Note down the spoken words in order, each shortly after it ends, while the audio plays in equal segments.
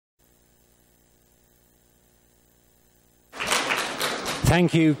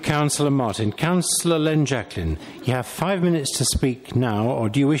Thank you, Councillor Martin. Councillor Len Jackiln, you have 5 minutes to speak now, or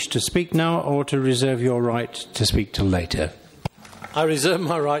do you wish to speak now or to reserve your right to speak till later? I reserve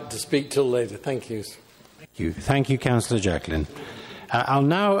my right to speak till later. Thank you. Thank you, Councillor Jackiln. I'll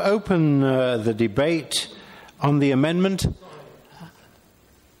now open the debate on the amendment.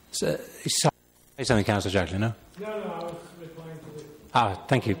 Say something, Councillor Jackiln, no? No, I was replying to the...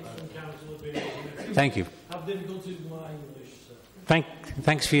 Thank you. Thank you. Have difficulties with my English, sir.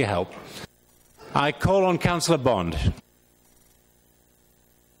 Thanks for your help. I call on Councillor Bond.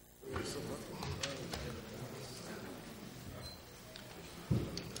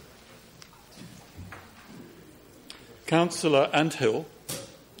 Councillor Antill,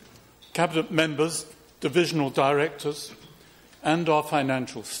 Cabinet members, divisional directors and our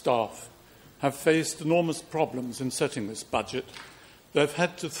financial staff have faced enormous problems in setting this budget. They've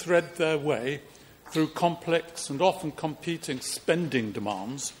had to thread their way through complex and often competing spending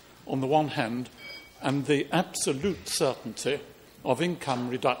demands on the one hand and the absolute certainty of income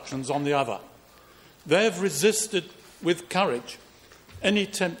reductions on the other. They have resisted with courage any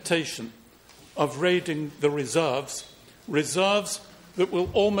temptation of raiding the reserves that will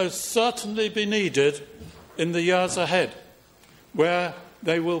almost certainly be needed in the years ahead, where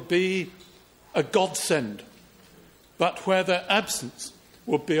they will be a godsend, but where their absence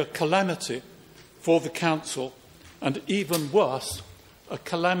would be a calamity for the council and, even worse, a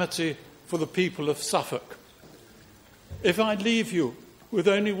calamity for the people of Suffolk. If I leave you with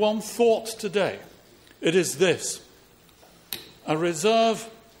only one thought today, it is this: a reserve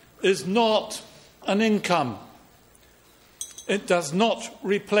is not an income. It does not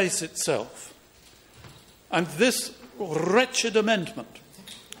replace itself. And this wretched amendment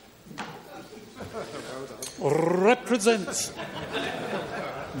represents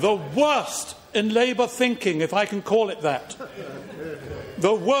the worst in Labour thinking, if I can call it that.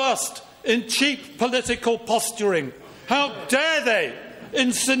 The worst in cheap political posturing. How dare they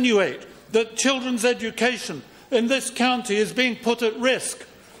insinuate that children's education in this county is being put at risk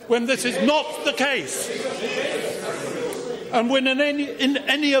when this is not the case? And when in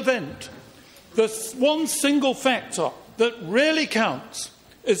any event, the one single factor that really counts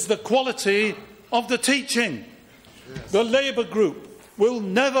is the quality of the teaching. The Labour group will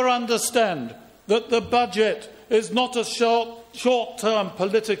never understand that the budget is not a short-term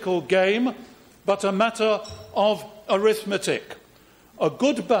political game, but a matter of arithmetic. A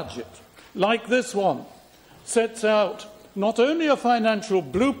good budget, like this one, sets out not only a financial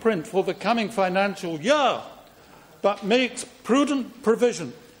blueprint for the coming financial year, but makes prudent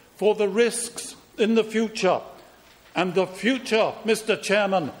provision for the risks in the future. And the future, Mr.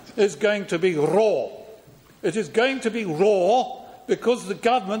 Chairman, is going to be raw. It is going to be raw because the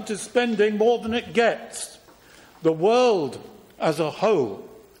government is spending more than it gets. The world as a whole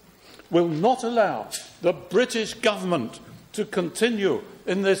will not allow the British government to continue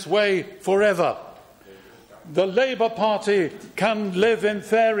in this way forever. The Labour Party can live in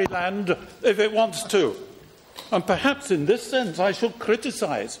fairyland if it wants to. And perhaps in this sense I should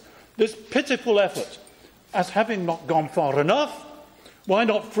criticise this pitiful effort as having not gone far enough. Why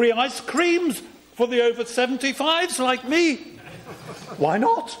not free ice creams for the over 75s like me? Why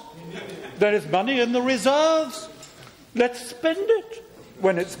not? There is money in the reserves. Let's spend it.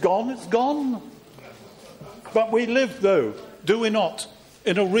 When it's gone, it's gone. But we live, though, do we not,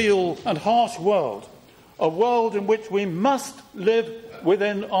 in a real and harsh world, a world in which we must live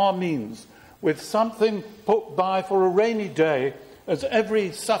within our means, with something put by for a rainy day, as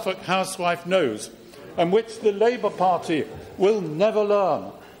every Suffolk housewife knows, and which the Labour Party will never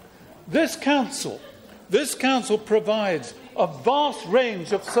learn. This council provides a vast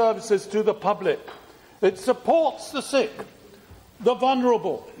range of services to the public. It supports the sick, the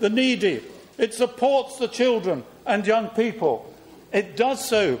vulnerable, the needy. It supports the children and young people. It does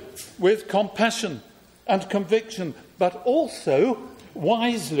so with compassion and conviction, but also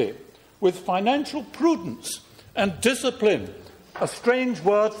wisely, with financial prudence and discipline, a strange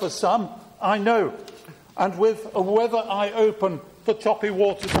word for some, I know, and with a weather eye open for choppy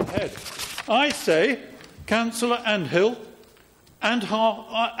waters ahead. I say, Councillor Antill and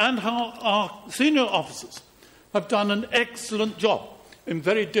our senior officers have done an excellent job in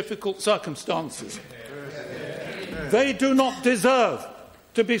very difficult circumstances. They do not deserve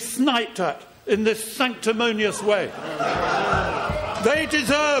to be sniped at in this sanctimonious way. They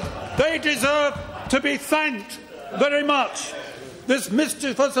deserve to be thanked very much. This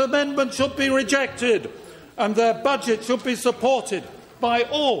mischievous amendment should be rejected and their budget should be supported by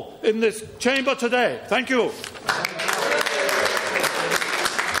all in this chamber today. Thank you.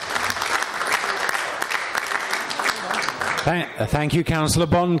 Thank you, Councillor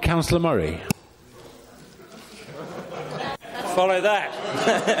Bond. Councillor Murray. Follow that.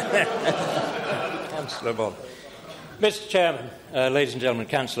 Councillor Bond. Mr. Chairman, ladies and gentlemen,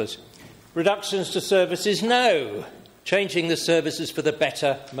 councillors, reductions to services, no. Changing the services for the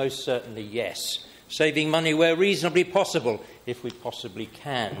better, most certainly yes. Saving money where reasonably possible, if we possibly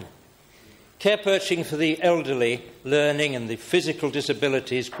can. Care purchasing for the elderly, learning and the physical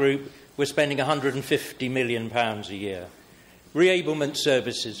disabilities group, we're spending £150 million a year. Reablement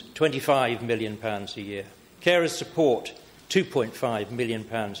services, £25 million a year. Carers support, £2.5 million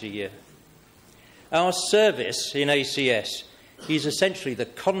a year. Our service in ACS is essentially the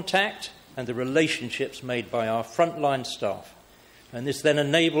contact and the relationships made by our frontline staff. And this then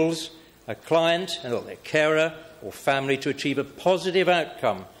enables a client or their carer or family to achieve a positive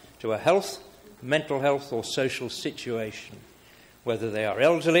outcome to a health, mental health or social situation, whether they are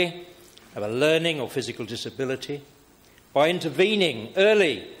elderly, have a learning or physical disability, by intervening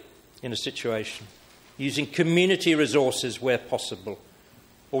early in a situation, using community resources where possible,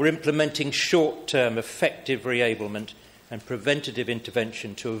 or implementing short-term effective reablement and preventative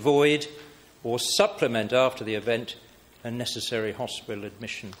intervention to avoid or supplement after the event a necessary hospital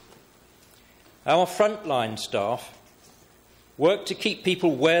admission. Our frontline staff work to keep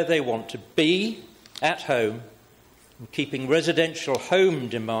people where they want to be, at home, and keeping residential home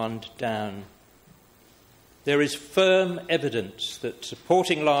demand down. There is firm evidence that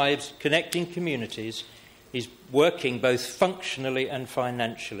supporting lives, connecting communities, is working both functionally and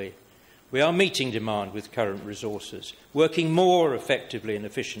financially. We are meeting demand with current resources, working more effectively and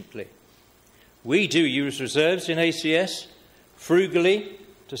efficiently. We do use reserves in ACS frugally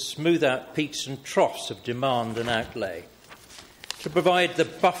to smooth out peaks and troughs of demand and outlay, to provide the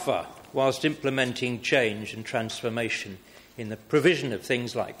buffer whilst implementing change and transformation in the provision of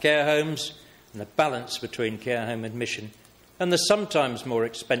things like care homes and the balance between care home admission and the sometimes more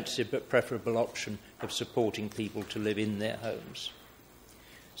expensive but preferable option of supporting people to live in their homes.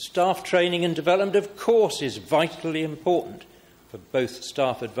 Staff training and development, of course, is vitally important for both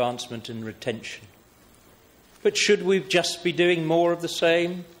staff advancement and retention. But should we just be doing more of the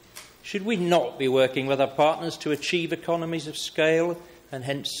same? Should we not be working with our partners to achieve economies of scale and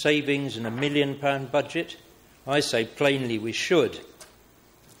hence savings in £1 million budget? I say plainly we should.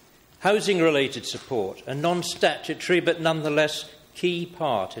 Housing-related support, a non-statutory but nonetheless key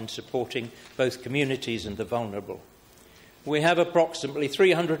part in supporting both communities and the vulnerable. We have approximately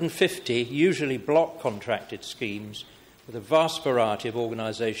 350 usually block-contracted schemes with a vast variety of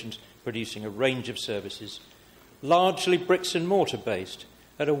organisations producing a range of services, largely bricks and mortar based,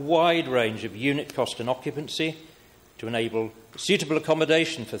 at a wide range of unit cost and occupancy to enable suitable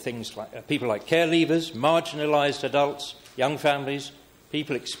accommodation for things like people like care leavers, marginalised adults, young families,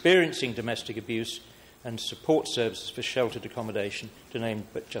 people experiencing domestic abuse, and support services for sheltered accommodation, to name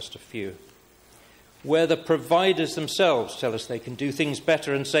but just a few. Where the providers themselves tell us they can do things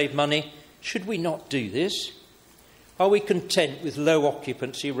better and save money, should we not do this? Are we content with low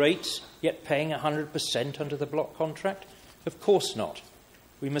occupancy rates, yet paying 100% under the block contract? Of course not.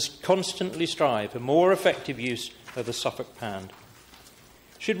 We must constantly strive for more effective use of the Suffolk pound.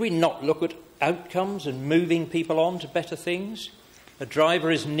 Should we not look at outcomes and moving people on to better things? A driver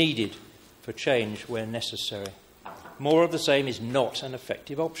is needed for change where necessary. More of the same is not an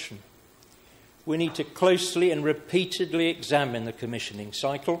effective option. We need to closely and repeatedly examine the commissioning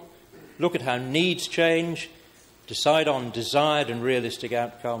cycle, look at how needs change, decide on desired and realistic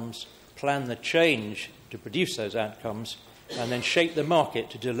outcomes, plan the change to produce those outcomes, and then shape the market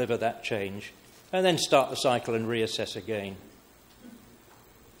to deliver that change, and then start the cycle and reassess again.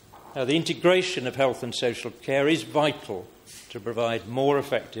 Now, the integration of health and social care is vital to provide more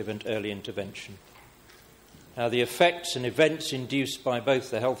effective and early intervention. Now, the effects and events induced by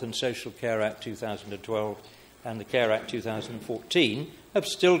both the Health and Social Care Act 2012 and the Care Act 2014 have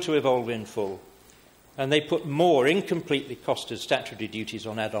still to evolve in full, and they put more incompletely costed statutory duties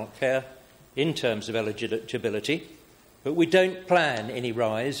on adult care in terms of eligibility, but we don't plan any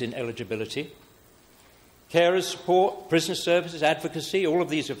rise in eligibility. Carers support, prisoner services, advocacy, all of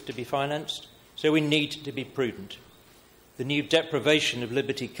these have to be financed, so we need to be prudent. The new deprivation of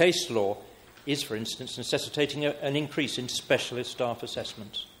liberty case law is, for instance, necessitating an increase in specialist staff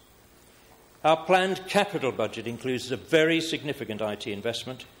assessments. Our planned capital budget includes a very significant IT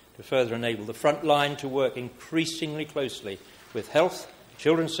investment to further enable the front line to work increasingly closely with health,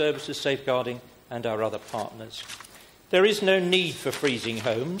 children's services, safeguarding and our other partners. There is no need for freezing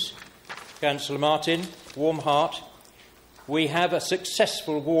homes. Councillor Martin, warm heart. We have a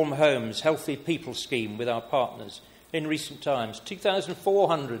successful Warm Homes Healthy People scheme with our partners, in recent times.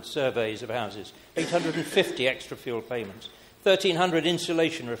 2,400 surveys of houses, 850 extra fuel payments, 1,300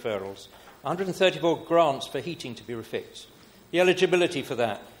 insulation referrals, 134 grants for heating to be refixed. The eligibility for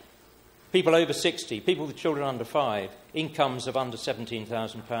that: people over 60, people with children under 5, incomes of under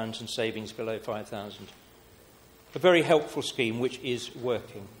 £17,000 and savings below £5,000. A very helpful scheme which is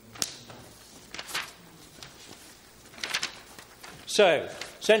working. So,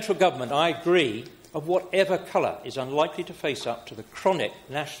 central government, I agree, of whatever colour, is unlikely to face up to the chronic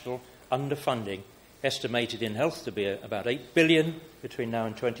national underfunding estimated in health to be about £8 billion between now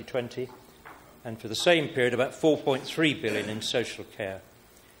and 2020, and for the same period about £4.3 billion in social care.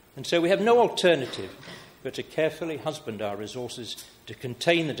 And so we have no alternative but to carefully husband our resources to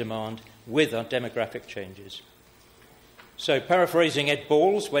contain the demand with our demographic changes. So, paraphrasing Ed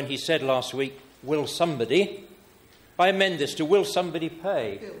Balls when he said last week, "Will somebody?" I amend this to, will somebody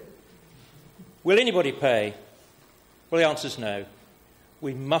pay? Will anybody pay? Well, the answer is no.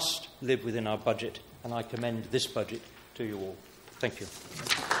 We must live within our budget, and I commend this budget to you all. Thank you.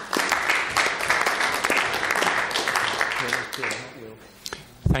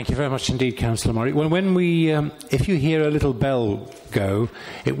 Thank you very much indeed, Councillor Murray. When we, if you hear a little bell go,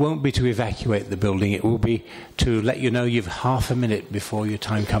 it won't be to evacuate the building. It will be to let you know you've half a minute before your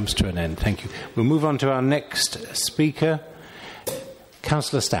time comes to an end. Thank you. We'll move on to our next speaker,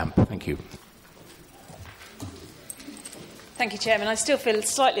 Councillor Stamp. Thank you. Thank you, Chairman. I still feel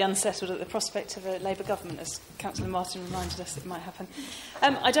slightly unsettled at the prospect of a Labour government, as Councillor Martin reminded us it might happen.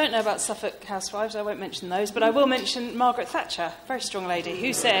 I don't know about Suffolk housewives, I won't mention those, but I will mention Margaret Thatcher, a very strong lady,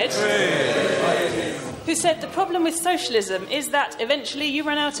 who said the problem with socialism is that eventually you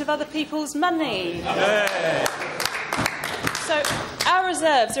run out of other people's money. So our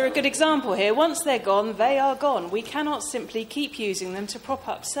reserves are a good example here. Once they're gone, they are gone. We cannot simply keep using them to prop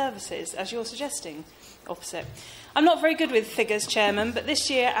up services, as you're suggesting. Opposite. I'm not very good with figures, Chairman, but this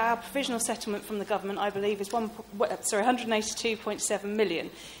year our provisional settlement from the government, I believe, is 182.7 million.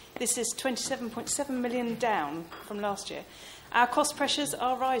 This is 27.7 million down from last year. Our cost pressures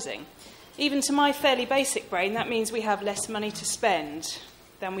are rising. Even to my fairly basic brain, that means we have less money to spend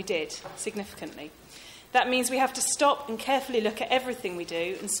than we did, significantly. That means we have to stop and carefully look at everything we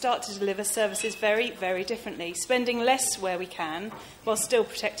do and start to deliver services very, very differently, spending less where we can while still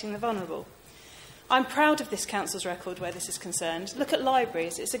protecting the vulnerable. I'm proud of this Council's record where this is concerned. Look at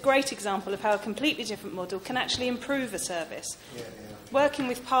libraries. It's a great example of how a completely different model can actually improve a service. Working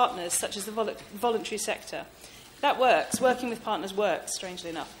with partners, such as the voluntary sector. That works. Working with partners works, strangely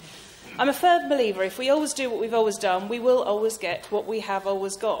enough. I'm a firm believer if we always do what we've always done, we will always get what we have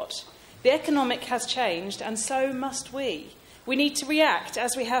always got. The economic has changed, and so must we. We need to react,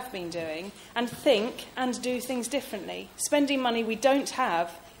 as we have been doing, and think and do things differently. Spending money we don't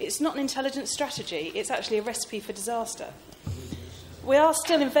have, it's not an intelligent strategy, it's actually a recipe for disaster. We are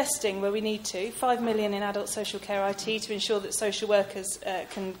still investing where we need to, £5 million in adult social care IT to ensure that social workers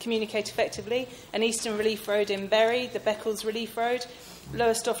can communicate effectively, an Eastern Relief Road in Bury, the Beccles Relief Road,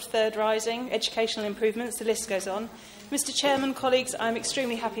 Lowestoft Third Rising, educational improvements, the list goes on. Mr Chairman, colleagues, I'm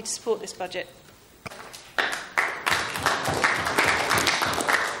extremely happy to support this budget.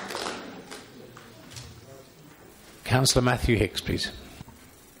 Councillor Matthew Hicks, please.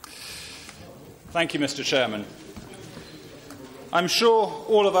 Thank you, Mr Chairman. I'm sure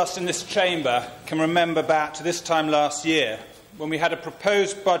all of us in this chamber can remember back to this time last year when we had a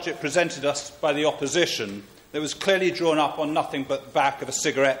proposed budget presented us by the opposition that was clearly drawn up on nothing but the back of a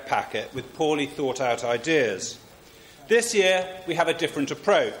cigarette packet with poorly thought-out ideas. This year we have a different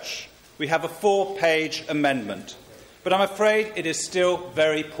approach. We have a 4-page amendment, but I'm afraid it is still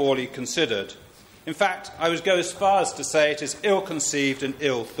very poorly considered. In fact, I would go as far as to say it is ill-conceived and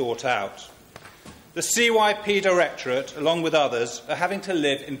ill thought out. The CYP Directorate, along with others, are having to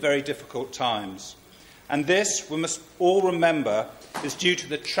live in very difficult times. And this, we must all remember, is due to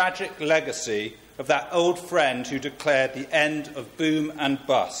the tragic legacy of that old friend who declared the end of boom and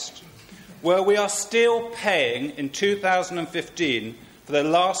bust, where we are still paying in 2015 for the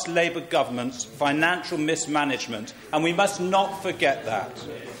last Labour government's financial mismanagement, and we must not forget that.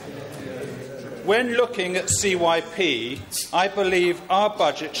 When looking at CYP, I believe our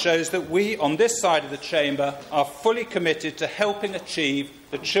budget shows that we, on this side of the chamber, are fully committed to helping achieve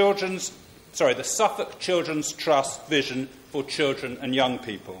the Suffolk Children's Trust vision for children and young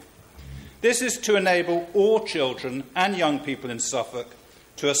people. This is to enable all children and young people in Suffolk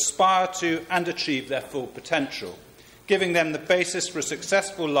to aspire to and achieve their full potential, giving them the basis for a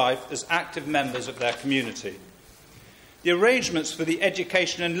successful life as active members of their community. The arrangements for the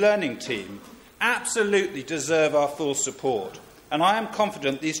Education and Learning team absolutely deserve our full support, and I am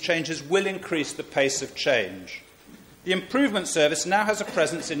confident these changes will increase the pace of change. The Improvement Service now has a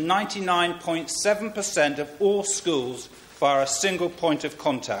presence in 99.7% of all schools via a single point of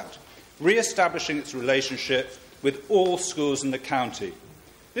contact, re-establishing its relationship with all schools in the county.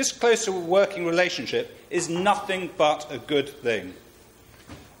 This closer working relationship is nothing but a good thing.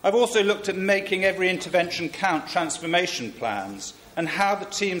 I've also looked at making every intervention count transformation plans and how the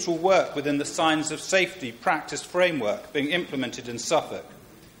teams will work within the signs of safety practice framework being implemented in Suffolk.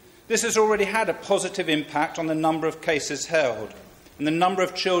 This has already had a positive impact on the number of cases held and the number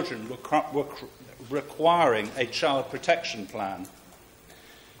of children requiring a child protection plan.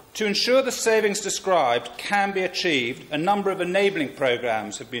 To ensure the savings described can be achieved, a number of enabling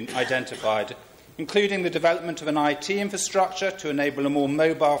programmes have been identified, including the development of an IT infrastructure to enable a more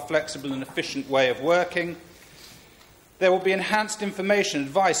mobile, flexible and efficient way of working. There will be enhanced information,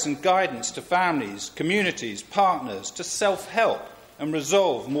 advice and guidance to families, communities, partners, to self-help and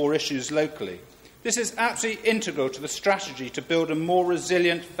resolve more issues locally. This is absolutely integral to the strategy to build a more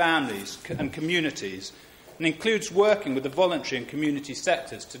resilient families and communities, and includes working with the voluntary and community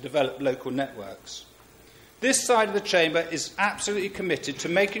sectors to develop local networks. This side of the Chamber is absolutely committed to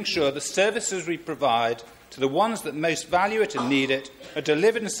making sure the services we provide to the ones that most value it and need it are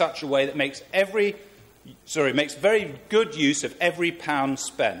delivered in such a way that makes very good use of every pound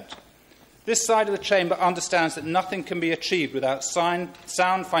spent. This side of the Chamber understands that nothing can be achieved without sound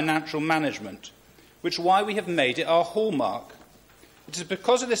financial management, which is why we have made it our hallmark. It is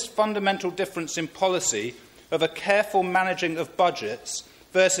because of this fundamental difference in policy of a careful managing of budgets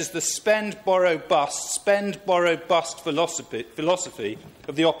versus the spend, borrow, bust philosophy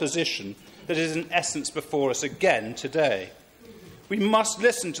of the opposition that is in essence before us again today. We must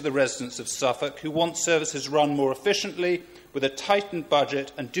listen to the residents of Suffolk who want services run more efficiently with a tightened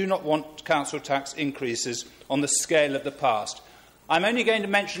budget and do not want council tax increases on the scale of the past. I'm only going to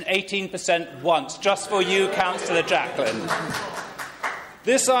mention 18% once, just for you, Councillor Jackiln.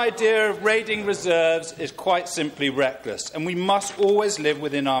 This idea of raiding reserves is quite simply reckless, and we must always live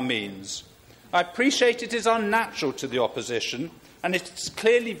within our means. I appreciate it is unnatural to the opposition, and it is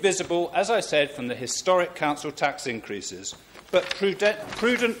clearly visible, as I said, from the historic council tax increases. But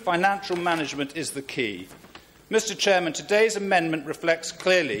prudent financial management is the key. Mr. Chairman, today's amendment reflects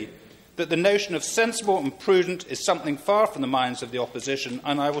clearly that the notion of sensible and prudent is something far from the minds of the opposition,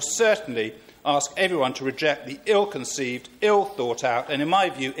 and I will certainly ask everyone to reject the ill-conceived, ill-thought-out and, in my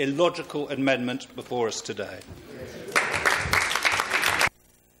view, illogical amendment before us today.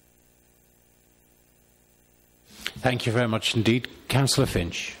 Thank you very much indeed. Councillor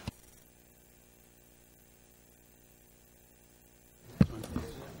Finch.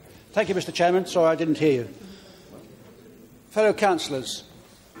 Thank you, Mr. Chairman. Sorry, I didn't hear you. Fellow councillors,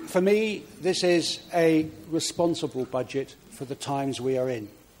 for me, this is a responsible budget for the times we are in.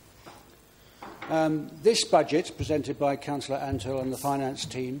 This budget, presented by Councillor Antill and the finance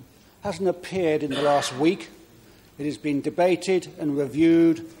team, hasn't appeared in the last week. It has been debated and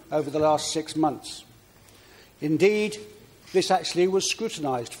reviewed over the last 6 months. Indeed, this actually was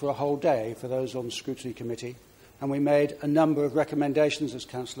scrutinised for a whole day for those on the scrutiny committee, and we made a number of recommendations, as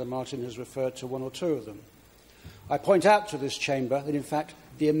Councillor Martin has referred to one or two of them. I point out to this chamber that, in fact,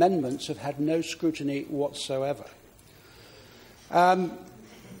 the amendments have had no scrutiny whatsoever.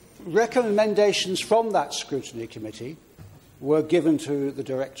 Recommendations from that scrutiny committee were given to the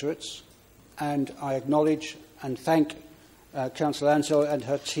directorates, and I acknowledge and thank Councillor Antill and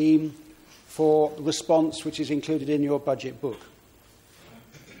her team for the response which is included in your budget book.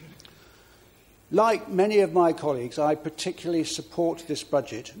 Like many of my colleagues, I particularly support this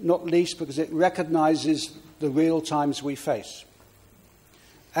budget, not least because it recognises the real times we face.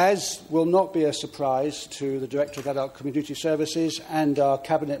 As will not be a surprise to the Director of Adult Community Services and our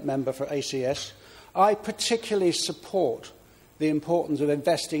Cabinet Member for ACS, I particularly support the importance of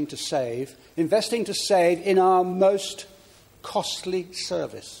investing to save in our most costly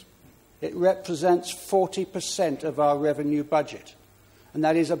service. It represents 40% of our revenue budget, and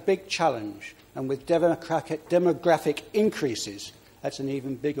that is a big challenge. And with demographic increases, that's an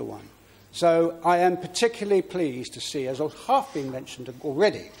even bigger one. So I am particularly pleased to see, as half been mentioned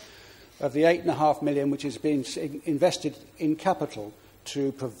already, of the $8.5 million which has been invested in capital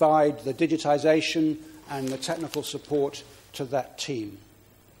to provide the digitisation and the technical support to that team.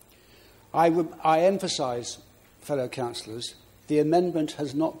 I emphasise, fellow councillors, the amendment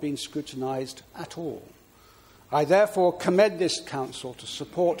has not been scrutinised at all. I therefore commend this council to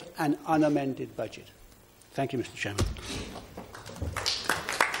support an unamended budget. Thank you, Mr. Chairman.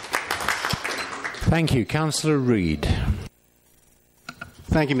 Thank you. Councillor Reid.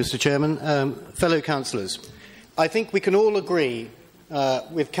 Thank you, Mr. Chairman. Fellow councillors, I think we can all agree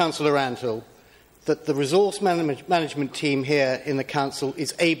with Councillor Antill that the resource management team here in the Council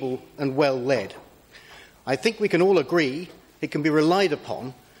is able and well led. I think we can all agree it can be relied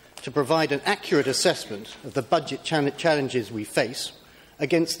upon to provide an accurate assessment of the budget challenges we face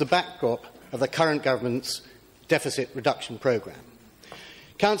against the backdrop of the current government's deficit reduction programme.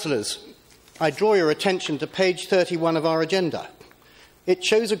 Councillors, I draw your attention to page 31 of our agenda. It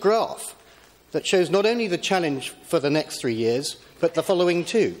shows a graph that shows not only the challenge for the next 3 years, but the following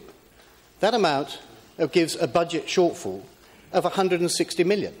 2. That amount gives a budget shortfall of £160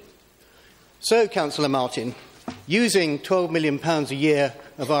 million. So, Councillor Martin, using £12 million a year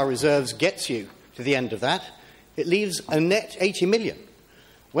of our reserves gets you to the end of that. It leaves a net £80 million.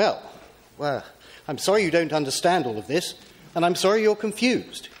 Well, I'm sorry you don't understand all of this, and I'm sorry you're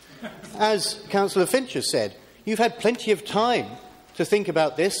confused. As Councillor Finch has said, you've had plenty of time to think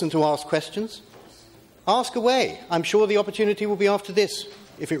about this and to ask questions. Ask away. I'm sure the opportunity will be after this,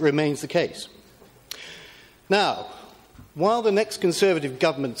 if it remains the case. Now, while the next Conservative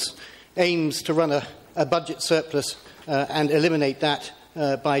government aims to run a budget surplus and eliminate that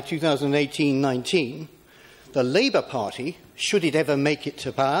by 2018-19, the Labour Party, should it ever make it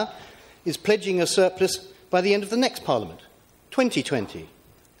to power, is pledging a surplus by the end of the next Parliament, 2020.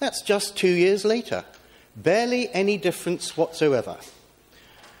 That's just 2 years later. Barely any difference whatsoever.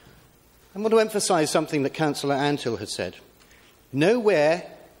 I want to emphasise something that Councillor Antill has said. Nowhere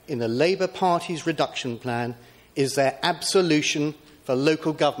in the Labour Party's reduction plan is there absolution for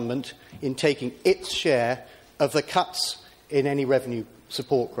local government in taking its share of the cuts in any revenue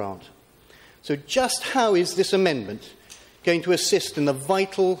support grant. So just how is this amendment going to assist in the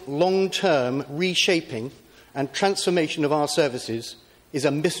vital long-term reshaping and transformation of our services is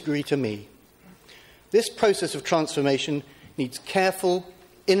a mystery to me. This process of transformation needs careful,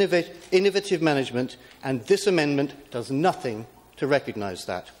 innovative management, and this amendment does nothing to recognise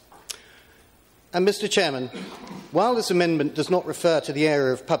that. And, Mr. Chairman, while this amendment does not refer to the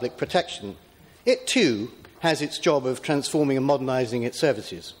area of public protection, it too has its job of transforming and modernising its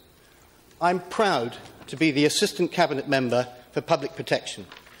services. I'm proud to be the Assistant Cabinet Member for Public Protection,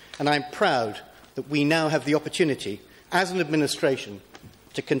 and I'm proud that we now have the opportunity, as an administration,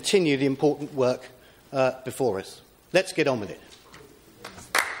 to continue the important work before us. Let's get on with it.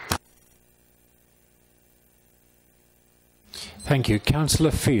 Thank you.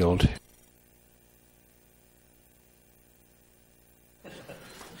 Councillor Field.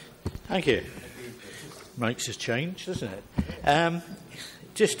 Thank you. Makes us change, doesn't it?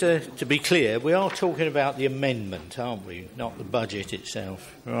 Just to be clear, we are talking about the amendment, aren't we? Not the budget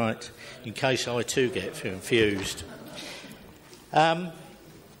itself. Right. In case I too get confused.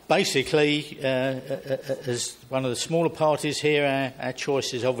 Basically, as one of the smaller parties here, our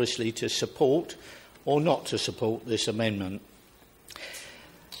choice is obviously to support or not to support this amendment.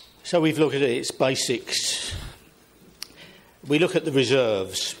 So we've looked at its basics. We look at the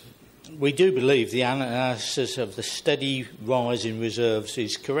reserves. We do believe the analysis of the steady rise in reserves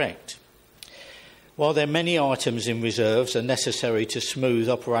is correct. While there are many items in reserves are necessary to smooth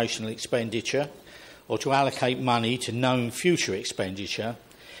operational expenditure or to allocate money to known future expenditure,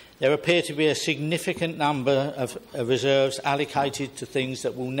 there appear to be a significant number of reserves allocated to things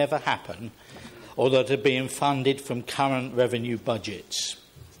that will never happen or that are being funded from current revenue budgets.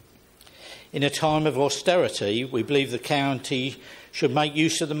 In a time of austerity, we believe the county should make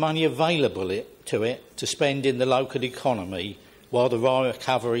use of the money available to it to spend in the local economy while the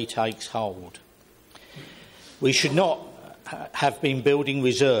recovery takes hold. We should not have been building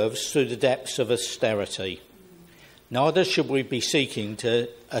reserves through the depths of austerity. Neither should we be seeking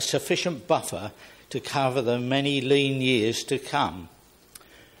a sufficient buffer to cover the many lean years to come.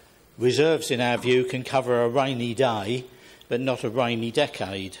 Reserves, in our view, can cover a rainy day, but not a rainy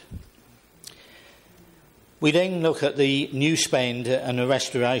decade. We then look at the new spend and the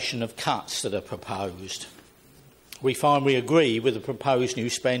restoration of cuts that are proposed. We find we agree with the proposed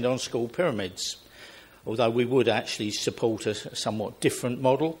new spend on school pyramids, although we would actually support a somewhat different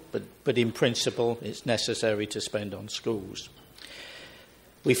model, but in principle it's necessary to spend on schools.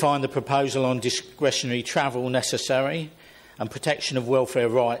 We find the proposal on discretionary travel necessary and protection of welfare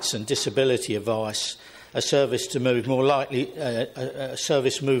rights and disability advice a service moved more likely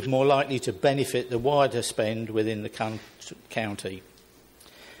to benefit the wider spend within the county.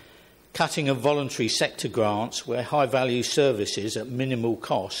 Cutting of voluntary sector grants where high-value services at minimal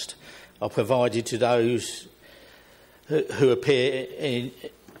cost are provided to those who appears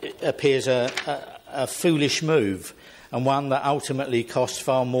a foolish move and one that ultimately costs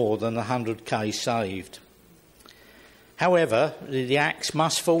far more than the 100k saved. However, the axe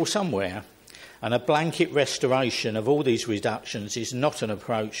must fall somewhere, and a blanket restoration of all these reductions is not an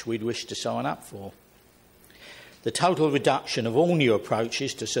approach we'd wish to sign up for. The total reduction of all new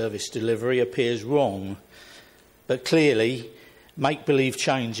approaches to service delivery appears wrong, but clearly make-believe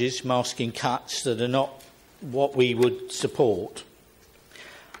changes masking cuts that are not what we would support.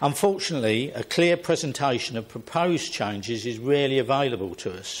 Unfortunately, a clear presentation of proposed changes is rarely available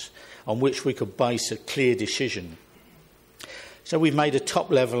to us on which we could base a clear decision. So we've made a top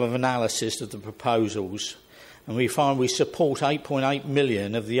level of analysis of the proposals, and we find we support 8.8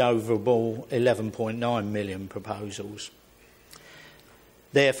 million of the overall 11.9 million proposals.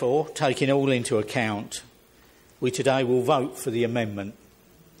 Therefore, taking all into account, we today will vote for the amendment.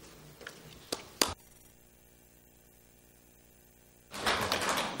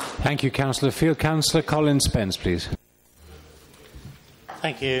 Thank you, Councillor Field. Councillor Colin Spence, please.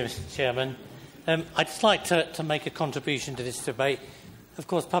 Thank you, Mr. Chairman. I'd just like to make a contribution to this debate. Of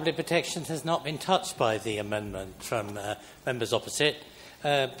course, public protection has not been touched by the amendment from members opposite,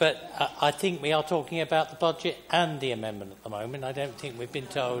 but I think we are talking about the budget and the amendment at the moment. I don't think we've been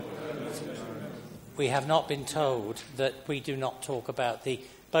told. We have not been told that we do not talk about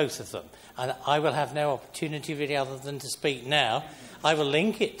both of them. And I will have no opportunity really other than to speak now. I will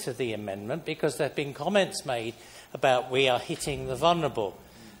link it to the amendment because there have been comments made about we are hitting the vulnerable.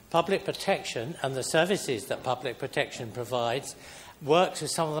 Public protection and the services that public protection provides works with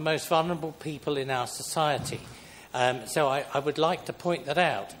some of the most vulnerable people in our society. So I would like to point that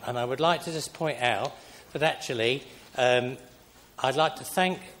out. And I would like to just point out that actually I'd like to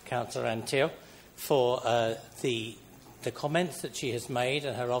thank Councillor Antill for the comments that she has made,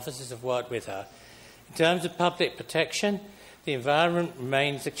 and her officers have worked with her. In terms of public protection, the environment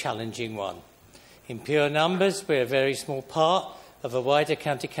remains a challenging one. In pure numbers, we're a very small part of a wider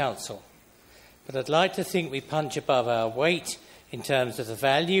county council. But I'd like to think we punch above our weight in terms of the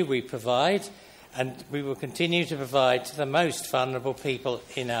value we provide, and we will continue to provide to the most vulnerable people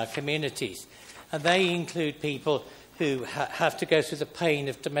in our communities. And they include people who have to go through the pain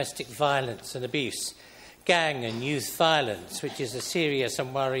of domestic violence and abuse, gang and youth violence, which is a serious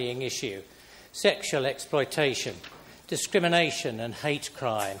and worrying issue, sexual exploitation, discrimination and hate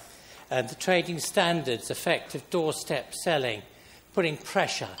crime, and the trading standards effect of doorstep selling, putting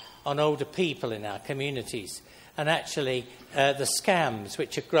pressure on older people in our communities, and actually the scams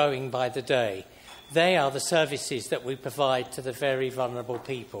which are growing by the day. They are the services that we provide to the very vulnerable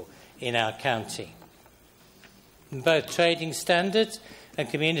people in our county. In both trading standards and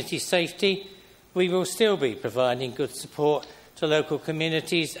community safety, we will still be providing good support to local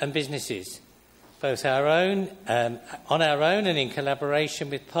communities and businesses, both on our own and in collaboration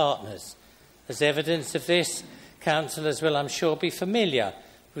with partners. As evidence of this, councillors will, I'm sure, be familiar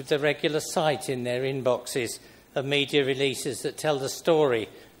with the regular sight in their inboxes of media releases that tell the story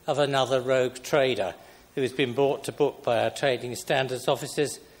of another rogue trader who has been brought to book by our trading standards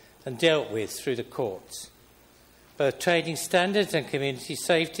officers and dealt with through the courts. Both trading standards and community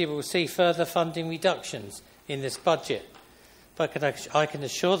safety will see further funding reductions in this budget. But I can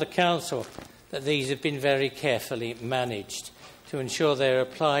assure the Council that these have been very carefully managed to ensure they are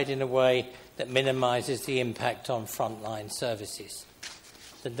applied in a way that minimises the impact on frontline services.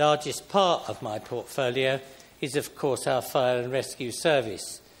 The largest part of my portfolio is, of course, our fire and rescue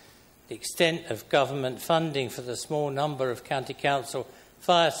service. The extent of government funding for the small number of county council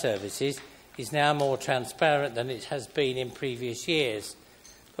fire services is now more transparent than it has been in previous years.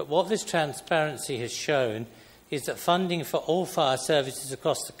 But what this transparency has shown is that funding for all fire services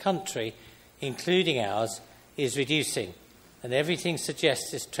across the country, including ours, is reducing, and everything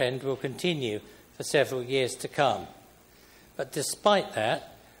suggests this trend will continue for several years to come. But despite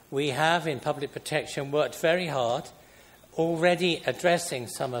that, we have, in public protection, worked very hard, already addressing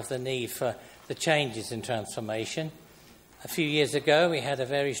some of the need for the changes in transformation. A few years ago, we had a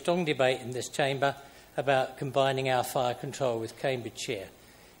very strong debate in this chamber about combining our fire control with Cambridgeshire.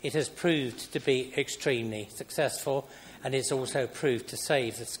 It has proved to be extremely successful, and it's also proved to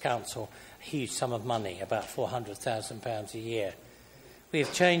save this council a huge sum of money, about £400,000 a year. We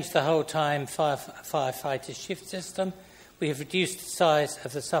have changed the whole time firefighter shift system. We have reduced the size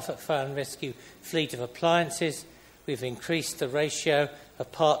of the Suffolk Fire and Rescue fleet of appliances. We've increased the ratio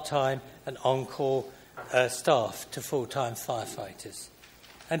of part-time and on-call staff to full-time firefighters.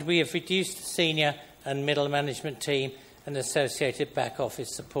 And we have reduced the senior and middle management team and associated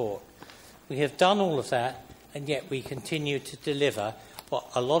back-office support. We have done all of that, and yet we continue to deliver what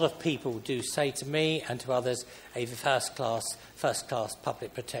a lot of people do say to me and to others, a first-class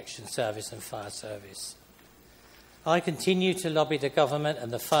public protection service and fire service. I continue to lobby the government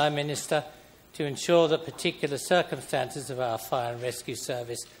and the Fire Minister to ensure that particular circumstances of our fire and rescue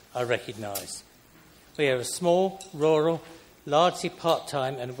service are recognised. We are a small, rural, largely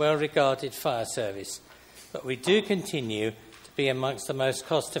part-time and well-regarded fire service. but we do continue to be amongst the most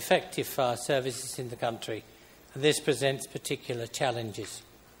cost-effective fire services in the country, and this presents particular challenges.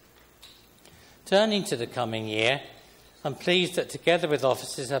 Turning to the coming year, I'm pleased that together with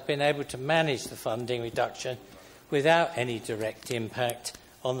officers I've been able to manage the funding reduction without any direct impact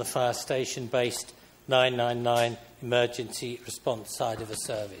on the fire station-based 999 emergency response side of the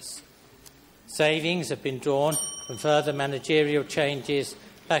service. Savings have been drawn from further managerial changes,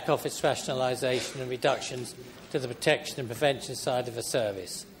 back office rationalisation and reductions to the protection and prevention side of the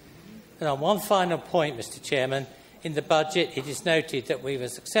service. And on one final point, Mr Chairman, in the budget it is noted that we were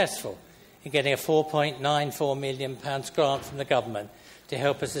successful in getting a £4.94 million grant from the government to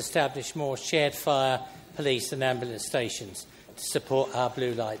help us establish more shared fire, police and ambulance stations to support our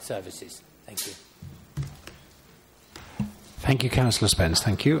blue light services. Thank you. Thank you, Councillor Spence.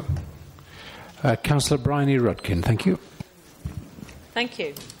 Thank you. Councillor Bryony-Rudkin. Thank you. Thank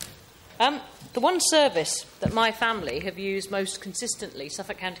you. The one service that my family have used most consistently,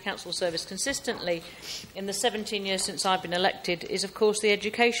 Suffolk County Council service consistently, in the 17 years since I've been elected, is of course the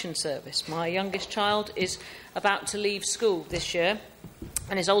education service. My youngest child is about to leave school this year,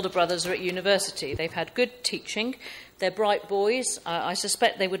 and his older brothers are at university. They've had good teaching. They're bright boys. I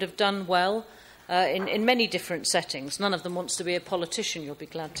suspect they would have done well in many different settings. None of them wants to be a politician, you'll be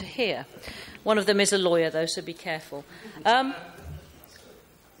glad to hear. One of them is a lawyer, though, so be careful.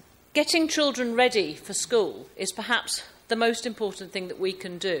 Getting children ready for school is perhaps the most important thing that we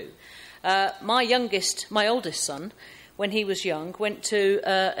can do. My oldest son, when he was young, went to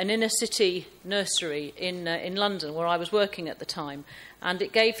an inner-city nursery in London, where I was working at the time, and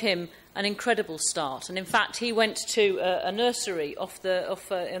it gave him an incredible start. And in fact, he went to a nursery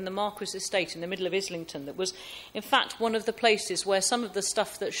in the Marquis Estate in the middle of Islington that was, in fact, one of the places where some of the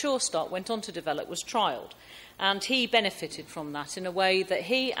stuff that Sure Start went on to develop was trialled. And he benefited from that in a way that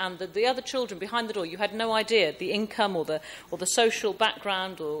he and the other children behind the door, you had no idea the income or the social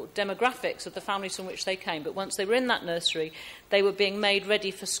background or demographics of the families from which they came. But once they were in that nursery, they were being made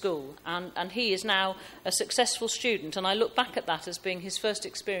ready for school. And he is now a successful student. And I look back at that as being his first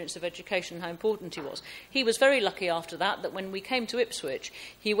experience of education and how important he was. He was very lucky after that when we came to Ipswich,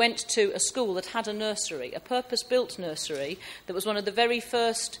 he went to a school that had a nursery, a purpose-built nursery that was one of the very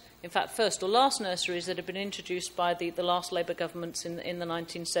first, in fact, first or last nurseries that had been introduced by the last Labour governments in the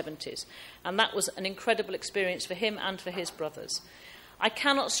 1970s. And that was an incredible experience for him and for his brothers. I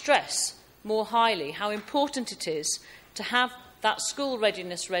cannot stress more highly how important it is to have that school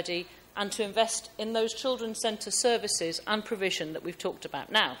readiness ready and to invest in those children's centre services and provision that we've talked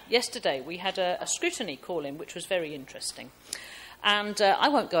about. Now, yesterday we had a scrutiny call-in, which was very interesting. And I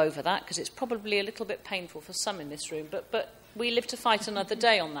won't go over that because it's probably a little bit painful for some in this room, but we live to fight another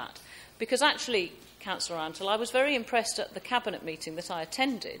day on that. Because actually, Councillor Antill, I was very impressed at the Cabinet meeting that I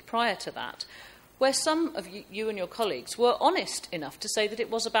attended prior to that, where some of you and your colleagues were honest enough to say that it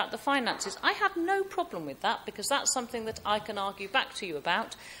was about the finances. I have no problem with that, because that's something that I can argue back to you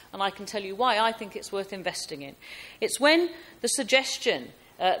about, and I can tell you why I think it's worth investing in. It's when the suggestion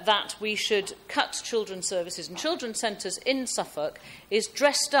that we should cut children's services and children's centres in Suffolk is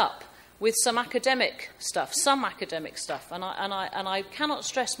dressed up with some academic stuff, and I cannot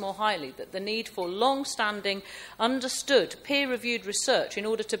stress more highly that the need for long-standing, understood, peer-reviewed research in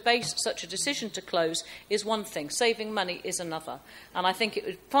order to base such a decision to close is one thing. Saving money is another. And I think it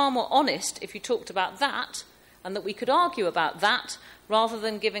would be far more honest if you talked about that, and that we could argue about that, rather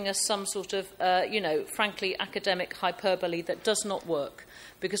than giving us some sort of, frankly, academic hyperbole that does not work.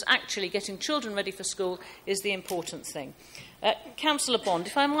 Because actually getting children ready for school is the important thing. Councillor Bond,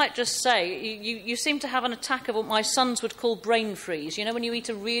 if I might just say, you seem to have an attack of what my sons would call brain freeze. You know, when you eat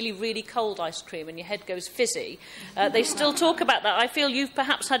a really, really cold ice cream and your head goes fizzy. They still talk about that. I feel you've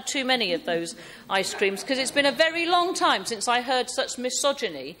perhaps had too many of those ice creams, because it's been a very long time since I heard such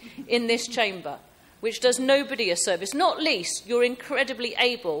misogyny in this chamber, which does nobody a service, not least your incredibly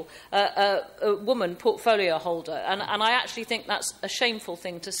able woman portfolio holder. And I actually think that's a shameful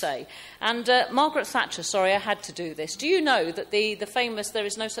thing to say. And Margaret Thatcher, sorry, I had to do this. Do you know that the famous "There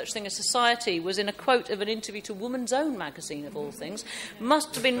is no such thing as society" was in a quote of an interview to Woman's Own magazine, of all things?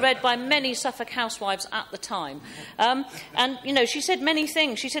 Must have been read by many Suffolk housewives at the time. And, you know, she said many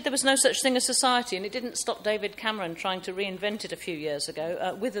things. She said there was no such thing as society, and it didn't stop David Cameron trying to reinvent it a few years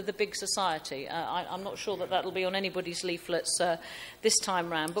ago. Wither the big society. I'm not sure that will be on anybody's leaflets this time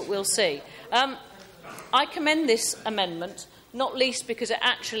round, but we'll see. I commend this amendment, not least because it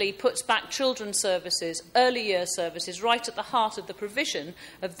actually puts back children's services, early year services, right at the heart of the provision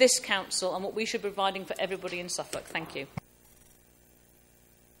of this council and what we should be providing for everybody in Suffolk. Thank you.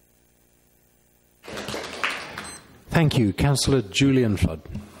 Thank you. Councillor Julian Flood.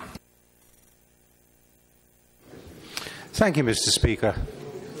 Thank you, Mr. Speaker.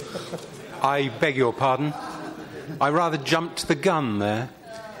 I beg your pardon. I rather jumped the gun there.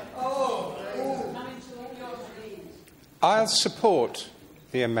 I'll support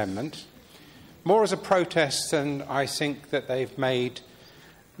the amendment, more as a protest than I think that they've made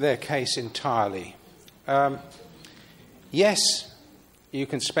their case entirely. Yes, you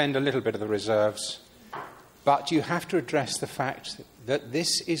can spend a little bit of the reserves, but you have to address the fact that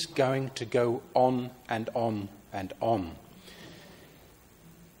this is going to go on and on and on.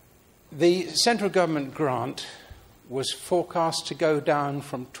 The central government grant was forecast to go down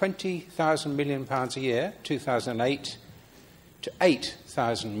from £20,000 million a year, 2008, to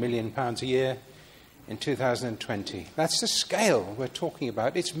 £8,000 million a year in 2020. That's the scale we're talking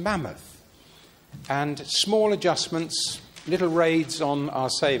about. It's mammoth. And small adjustments, little raids on our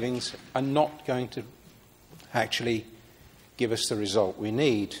savings are not going to actually give us the result we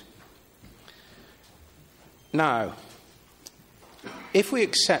need. Now, if we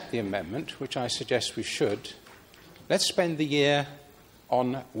accept the amendment, which I suggest we should, let's spend the year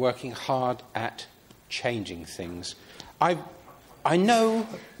on working hard at changing things. I know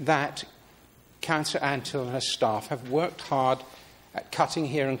that Councillor Antill and her staff have worked hard at cutting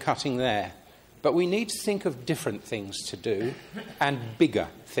here and cutting there, but we need to think of different things to do and bigger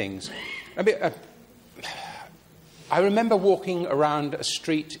things. I remember walking around a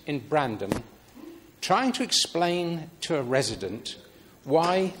street in Brandon trying to explain to a resident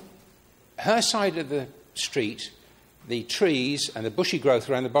why her side of the street, the trees and the bushy growth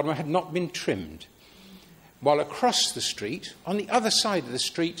around the bottom had not been trimmed, while across the street, on the other side of the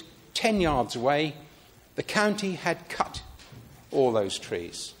street, 10 yards away, the county had cut all those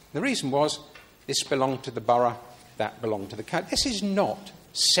trees. The reason was this belonged to the borough, that belonged to the county. This is not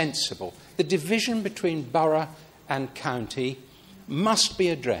sensible. The division between borough and county must be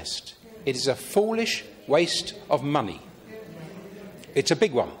addressed. It is a foolish waste of money. It's a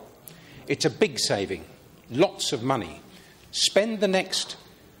big one. It's a big saving. Lots of money. Spend the next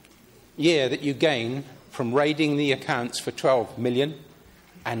year that you gain from raiding the accounts for 12 million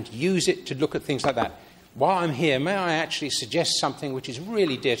and use it to look at things like that. While I'm here, may I actually suggest something which is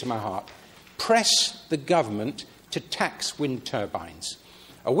really dear to my heart? Press the government to tax wind turbines.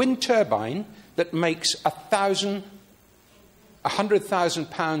 A wind turbine that makes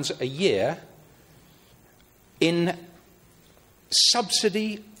 £100,000 a year in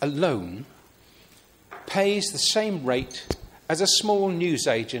subsidy alone pays the same rate as a small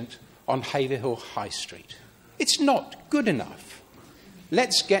newsagent on Haverhill High Street. It's not good enough.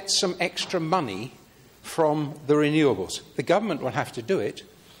 Let's get some extra money from the renewables. The government will have to do it.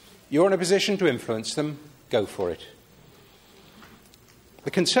 You're in a position to influence them. Go for it.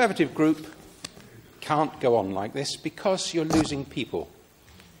 The Conservative group can't go on like this because you're losing people.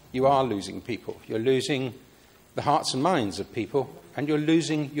 You are losing people. You're losing the hearts and minds of people, and you're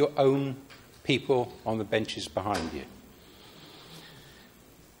losing your own people on the benches behind you.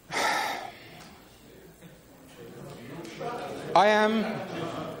 I am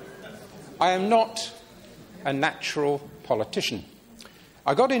not a natural politician.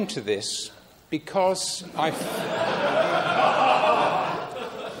 I got into this because I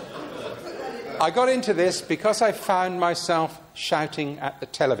found myself shouting at the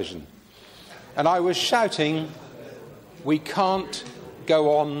television. And I was shouting, "We can't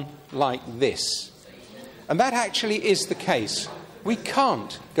go on like this." And that actually is the case. We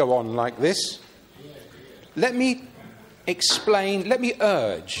can't go on like this. Let me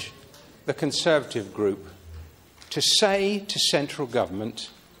urge the Conservative group to say to central government,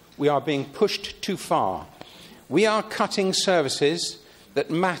 we are being pushed too far. We are cutting services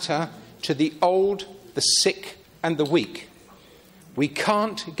that matter to the old, the sick and the weak. We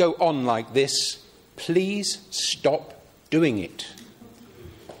can't go on like this. Please stop doing it.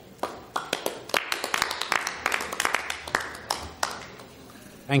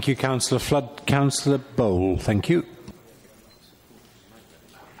 Thank you, Councillor Flood. Councillor Bole, thank you.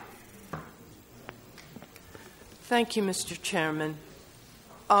 Thank you, Mr. Chairman.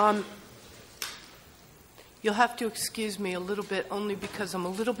 You'll have to excuse me a little bit, only because I'm a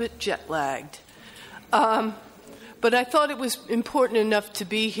little bit jet-lagged. But I thought it was important enough to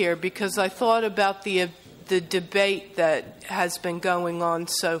be here because I thought about the debate that has been going on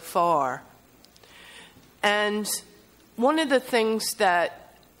so far. And one of the things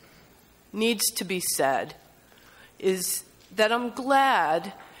that needs to be said is that I'm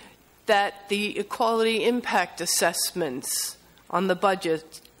glad that the equality impact assessments on the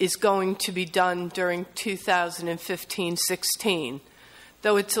budget is going to be done during 2015-16,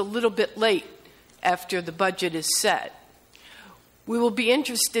 though it's a little bit late after the budget is set. We will be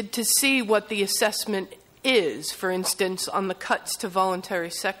interested to see what the assessment is, for instance, on the cuts to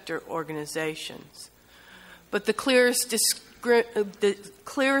voluntary sector organizations. But the clearest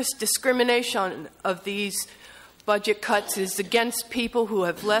discrimination of these budget cuts is against people who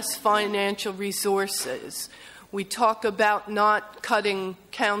have less financial resources. We talk about not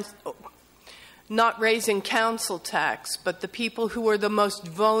raising council tax, but the people who are the most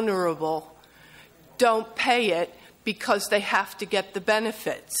vulnerable don't pay it because they have to get the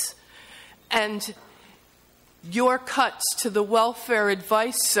benefits. And your cuts to the welfare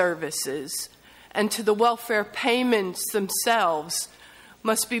advice services and to the welfare payments themselves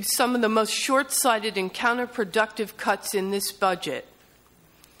must be some of the most short-sighted and counterproductive cuts in this budget.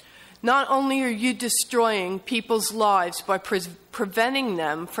 Not only are you destroying people's lives by preventing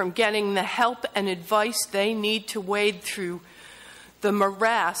them from getting the help and advice they need to wade through the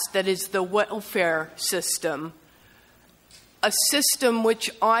morass that is the welfare system, a system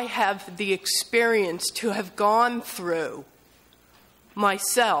which I have the experience to have gone through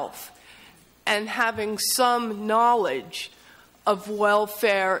myself, and having some knowledge of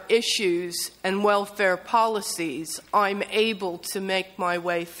welfare issues and welfare policies, I'm able to make my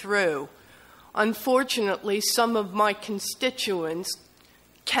way through. Unfortunately, some of my constituents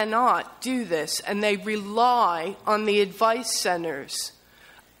cannot do this, and they rely on the advice centers,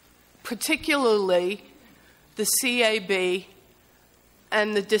 particularly the CAB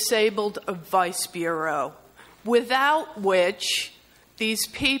and the Disabled Advice Bureau, without which these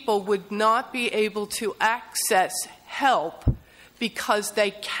people would not be able to access help because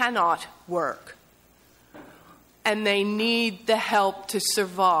they cannot work and they need the help to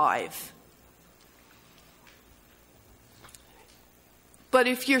survive. But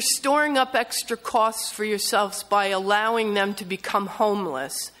if you're storing up extra costs for yourselves by allowing them to become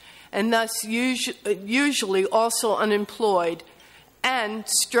homeless and thus usually also unemployed and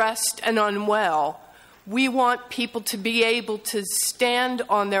stressed and unwell, we want people to be able to stand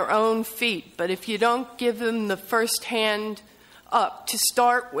on their own feet. But if you don't give them the first hand up to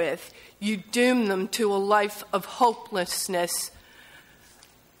start with, you doom them to a life of hopelessness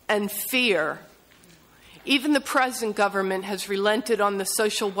and fear. Even the present government has relented on the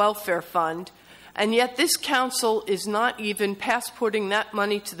social welfare fund, and yet this council is not even passporting that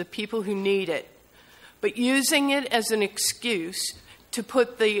money to the people who need it, but using it as an excuse to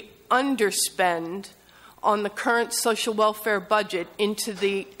put the underspend on the current social welfare budget into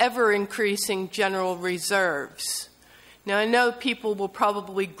the ever-increasing general reserves. Now, I know people will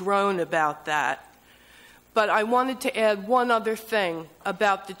probably groan about that, but I wanted to add one other thing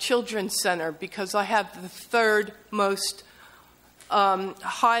about the Children's Center, because I have the third most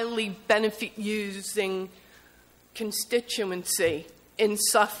highly benefit-using constituency in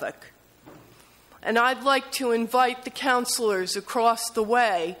Suffolk. And I'd like to invite the councillors across the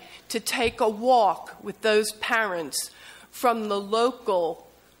way to take a walk with those parents from the local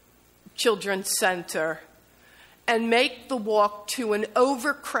Children's Center and make the walk to an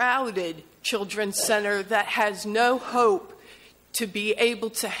overcrowded Children's Center that has no hope to be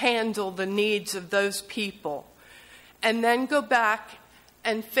able to handle the needs of those people. And then go back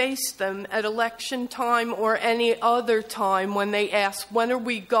and face them at election time or any other time when they ask, when are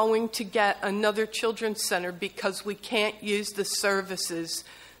we going to get another Children's Center because we can't use the services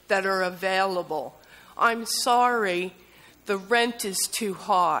that are available. I'm sorry, the rent is too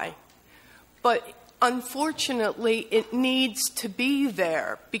high. But unfortunately, it needs to be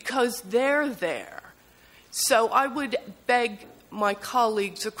there because they're there. So I would beg my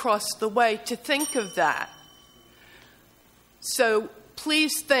colleagues across the way to think of that. So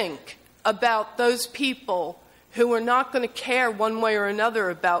please think about those people who are not going to care one way or another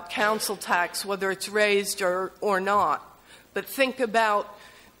about council tax, whether it's raised or not. But think about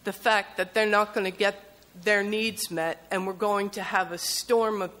the fact that they're not going to get their needs met, and we're going to have a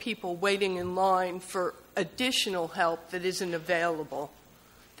storm of people waiting in line for additional help that isn't available.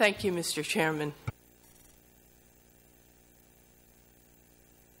 Thank you, Mr. Chairman.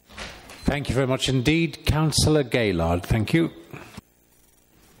 Thank you very much indeed. Councillor Gaylard, thank you.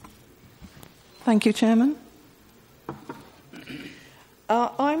 Thank you, Chairman.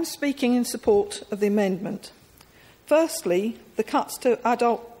 I'm speaking in support of the amendment. Firstly, the cuts to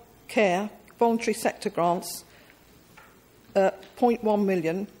adult care voluntary sector grants, 0.1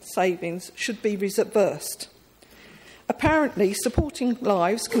 million savings, should be reversed. Apparently, supporting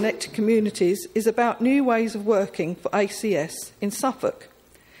lives, connected communities is about new ways of working for ACS in Suffolk.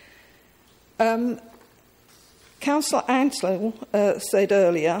 Councillor Antill said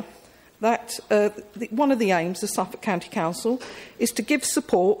earlier that one of the aims of Suffolk County Council is to give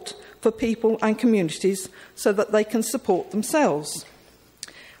support for people and communities so that they can support themselves.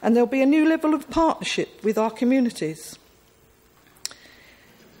 and there'll be a new level of partnership with our communities.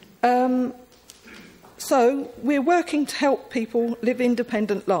 So we're working to help people live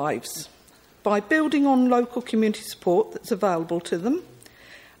independent lives by building on local community support that's available to them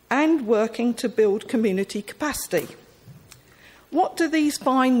and working to build community capacity. What do these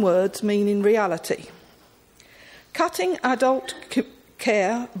fine words mean in reality? Cutting adult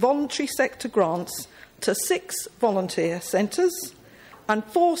care voluntary sector grants to 6 volunteer centres and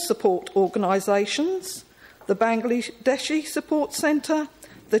 4 support organisations, the Bangladeshi Support Centre,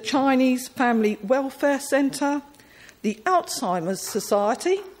 the Chinese Family Welfare Centre, the Alzheimer's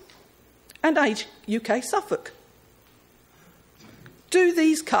Society and Age UK Suffolk. Do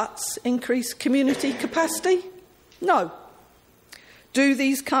these cuts increase community capacity? No. Do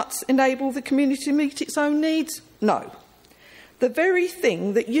these cuts enable the community to meet its own needs? No. The very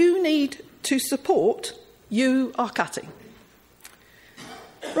thing that you need to support, you are cutting.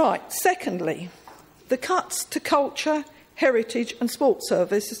 Right, secondly, the cuts to culture, heritage and sports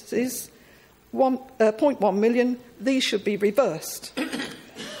services, 0.1 million, these should be reversed.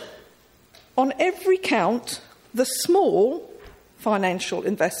 On every count, the small financial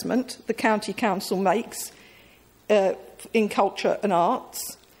investment the County Council makes in culture and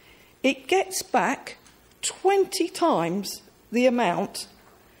arts, it gets back 20 times the amount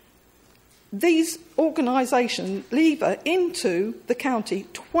these organisations lever into the county,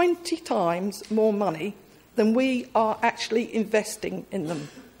 20 times more money than we are actually investing in them.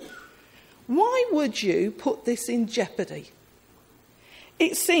 Why would you put this in jeopardy?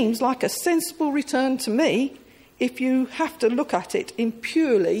 It seems like a sensible return to me if you have to look at it in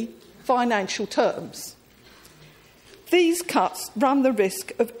purely financial terms. These cuts run the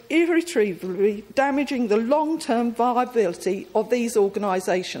risk of irretrievably damaging the long-term viability of these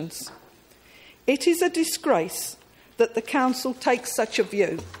organisations. It is a disgrace that the Council takes such a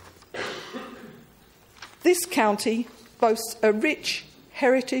view. This county boasts a rich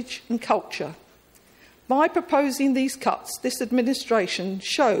heritage and culture. By proposing these cuts, this administration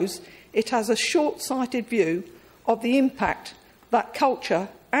shows it has a short-sighted view of the impact that culture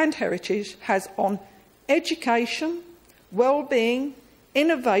and heritage has on education, well-being,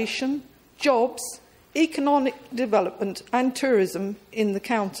 innovation, jobs, economic development and tourism in the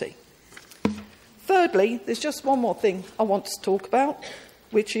county. Thirdly, there's just one more thing I want to talk about,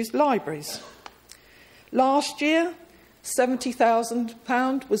 which is libraries. Last year,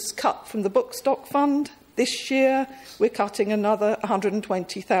 £70,000 was cut from the book stock fund. This year, we're cutting another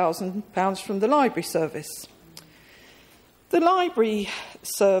 £120,000 from the library service. The library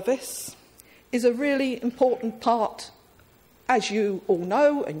service is a really important part, as you all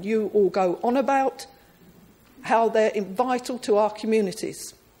know and you all go on about, how they're vital to our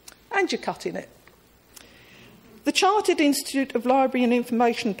communities. And you're cutting it. The Chartered Institute of Library and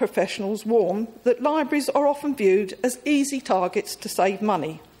Information Professionals warn that libraries are often viewed as easy targets to save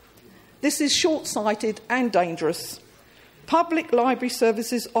money. This is short-sighted and dangerous. Public library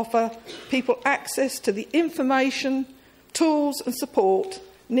services offer people access to the information, tools and support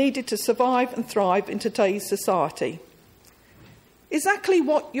needed to survive and thrive in today's society. Exactly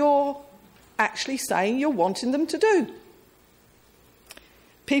what you're actually saying you're wanting them to do.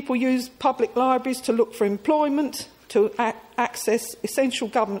 People use public libraries to look for employment, to access essential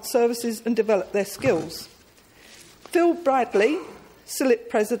government services and develop their skills. Phil Bradley, SILIP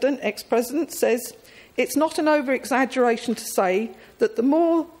president, ex-president, says it's not an over-exaggeration to say that the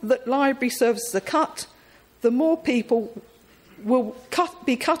more that library services are cut, the more people will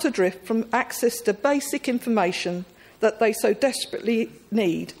be cut adrift from access to basic information that they so desperately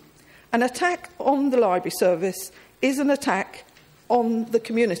need. An attack on the library service is an attack on the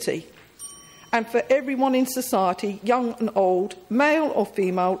community and for everyone in society, young and old, male or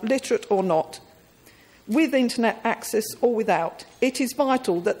female, literate or not, with internet access or without. It is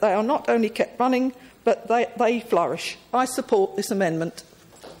vital that they are not only kept running, but they flourish. I support this amendment.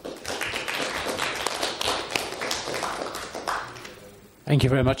 Thank you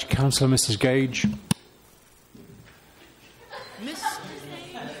very much, Councillor Mrs Gage.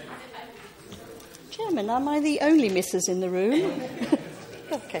 Chairman, am I the only Mrs in the room?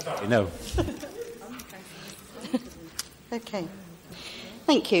 Okay. No. Okay.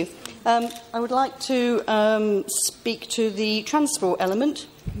 Thank you. I would like to speak to the transport element,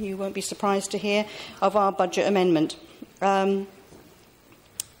 you won't be surprised to hear, of our budget amendment.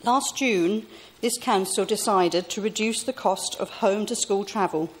 Last June, this council decided to reduce the cost of home-to-school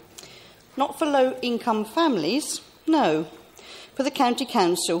travel. Not for low-income families, no. For the County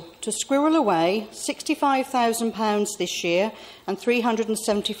Council to squirrel away £65,000 this year and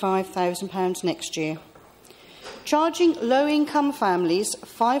 £375,000 next year. Charging low-income families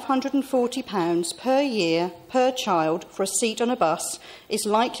 £540 per year per child for a seat on a bus is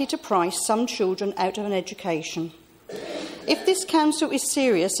likely to price some children out of an education. If this council is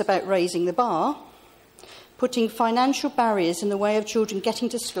serious about raising the bar, putting financial barriers in the way of children getting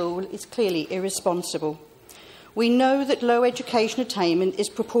to school is clearly irresponsible. We know that low education attainment is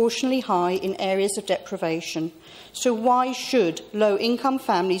proportionally high in areas of deprivation, so why should low-income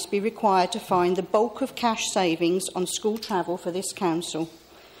families be required to find the bulk of cash savings on school travel for this council?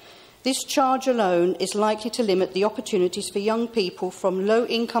 This charge alone is likely to limit the opportunities for young people from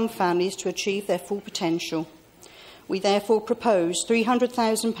low-income families to achieve their full potential. We therefore propose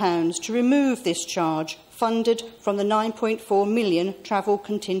 £300,000 to remove this charge, funded from the £9.4 million travel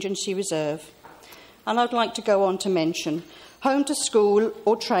contingency reserve. And I'd like to go on to mention home to school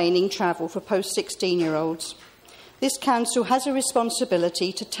or training travel for post-16-year-olds. This council has a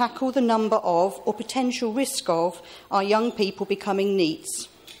responsibility to tackle the number of, or potential risk of, our young people becoming NEETs.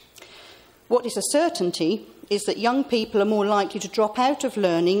 What is a certainty is that young people are more likely to drop out of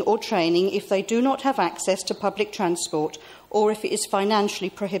learning or training if they do not have access to public transport or if it is financially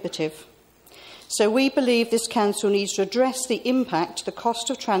prohibitive. So we believe this council needs to address the impact the cost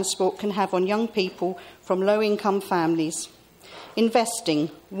of transport can have on young people from low-income families.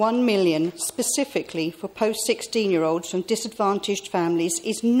 Investing £1 million specifically for post-16-year-olds from disadvantaged families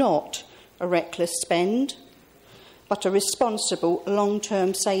is not a reckless spend, but a responsible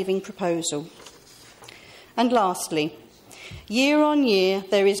long-term saving proposal. And lastly, year on year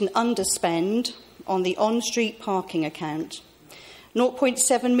there is an underspend on the on-street parking account.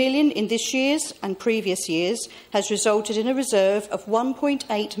 0.7 million in this year's and previous years has resulted in a reserve of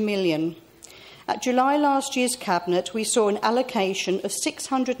 1.8 million. At July last year's Cabinet, we saw an allocation of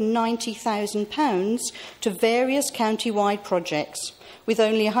 £690,000 to various county-wide projects, with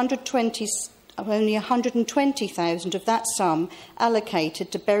only £120,000 of that sum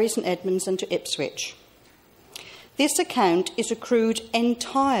allocated to Bury St Edmunds and to Ipswich. This account is accrued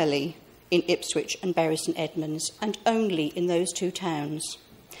entirely in Ipswich and Bury St Edmunds, and only in those two towns.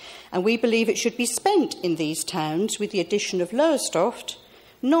 And we believe it should be spent in these towns with the addition of Lowestoft,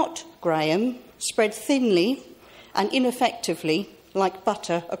 not Graham, spread thinly and ineffectively like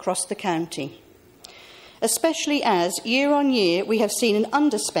butter across the county. Especially as, year on year, we have seen an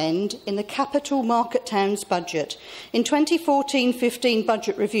underspend in the capital market town's budget. In 2014-15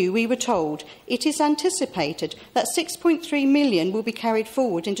 budget review, we were told it is anticipated that £6.3 million will be carried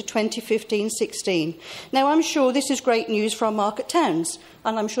forward into 2015-16. Now, I'm sure this is great news for our market towns,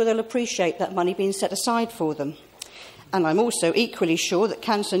 and I'm sure they'll appreciate that money being set aside for them. And I'm also equally sure that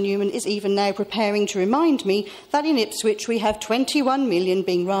Councillor Newman is even now preparing to remind me that in Ipswich we have £21 million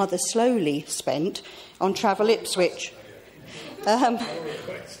being rather slowly spent on Travel Ipswich. And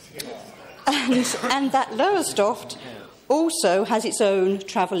that Lowestoft also has its own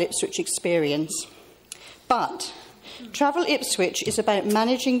Travel Ipswich experience. But Travel Ipswich is about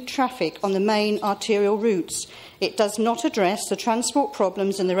managing traffic on the main arterial routes. It does not address the transport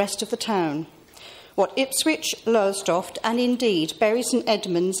problems in the rest of the town. What Ipswich, Lowestoft and indeed Bury St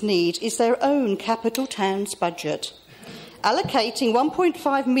Edmunds need is their own capital town's budget. Allocating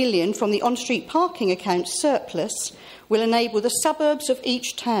 £1.5 million from the on-street parking account surplus will enable the suburbs of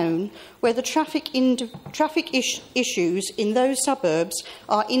each town, where the traffic issues in those suburbs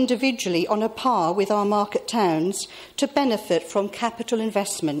are individually on a par with our market towns, to benefit from capital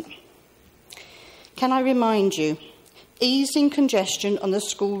investment. Can I remind you, easing congestion on the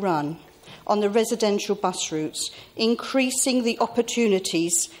school run, on the residential bus routes, increasing the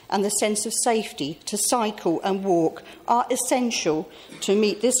opportunities and the sense of safety to cycle and walk are essential to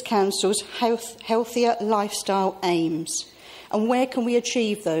meet this council's healthier lifestyle aims. And where can we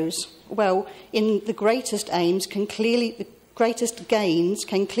achieve those? Well, the greatest gains can clearly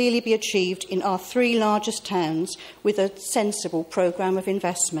be achieved in our three largest towns with a sensible programme of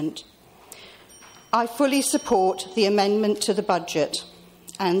investment. I fully support the amendment to the budget,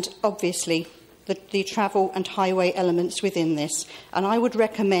 and obviously the travel and highway elements within this, and I would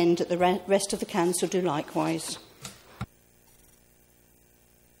recommend that the rest of the council do likewise.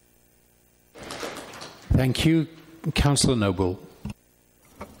 Thank you. Councillor Noble.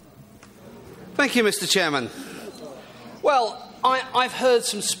 Thank you, Mr. Chairman. Well, I've heard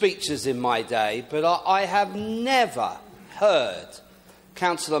some speeches in my day, but I have never heard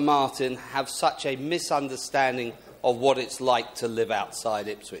Councillor Martin have such a misunderstanding of what it's like to live outside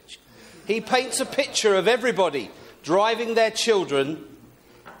Ipswich. He paints a picture of everybody driving their children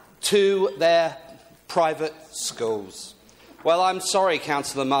to their private schools. Well, I'm sorry,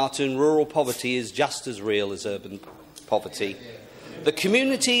 Councillor Martin, rural poverty is just as real as urban poverty. The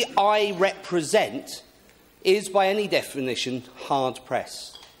community I represent is, by any definition,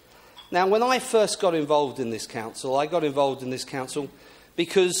 hard-pressed. Now, when I first got involved in this council, I got involved in this council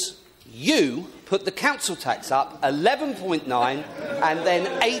because you put the council tax up 11.9 and then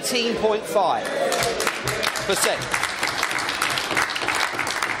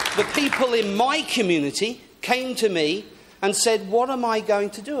 18.5%. The people in my community came to me and said, what am I going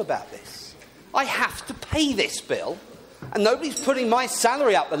to do about this? I have to pay this bill, and nobody's putting my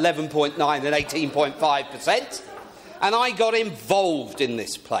salary up 11.9 and 18.5%. And I got involved in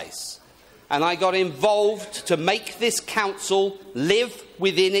this place. And I got involved to make this council live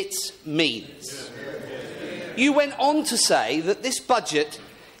within its means. You went on to say that this budget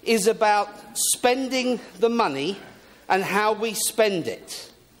is about spending the money and how we spend it.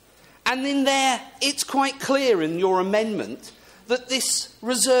 And in there, it's quite clear in your amendment that this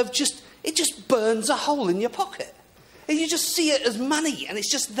reserve just burns a hole in your pocket. And you just see it as money, and it's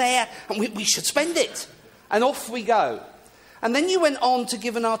just there, and we should spend it. And off we go. And then you went on to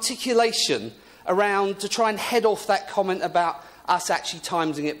give an articulation around to try and head off that comment about us actually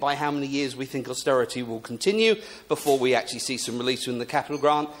timesing it by how many years we think austerity will continue before we actually see some release in the capital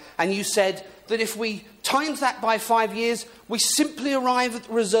grant. And you said that if we times that by 5 years, we simply arrive at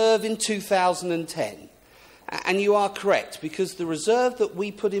the reserve in 2010. And you are correct, because the reserve that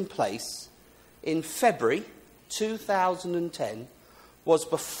we put in place in February 2010 was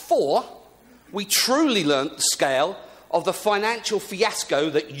before we truly learnt the scale of the financial fiasco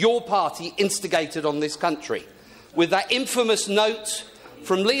that your party instigated on this country. With that infamous note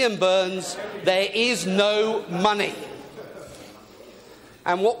from Liam Burns, there is no money.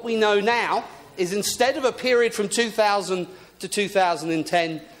 And what we know now is, instead of a period from 2000 to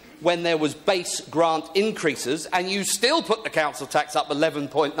 2010 when there was base grant increases, and you still put the council tax up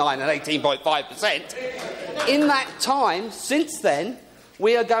 11.9 and 18.5%, in that time, since then,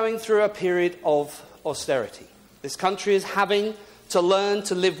 we are going through a period of austerity. This country is having to learn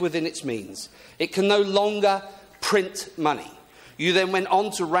to live within its means. It can no longer print money. You then went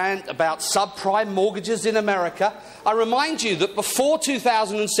on to rant about subprime mortgages in America. I remind you that before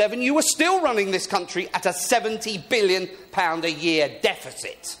 2007, you were still running this country at a £70 billion a year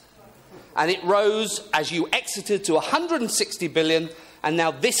deficit. And it rose as you exited to £160 billion, and now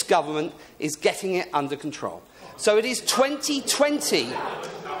this government is getting it under control. So it is 2020.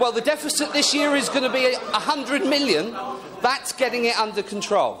 Well, the deficit this year is going to be £100 million. That's getting it under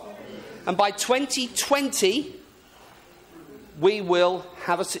control. And by 2020, we will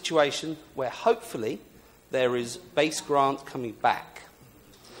have a situation where hopefully there is base grant coming back.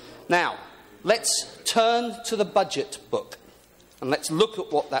 Now, let's turn to the budget book and let's look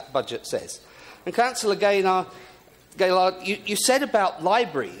at what that budget says. And Councillor Gaylard, you said about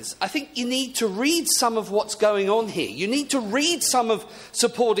libraries. I think you need to read some of what's going on here. You need to read some of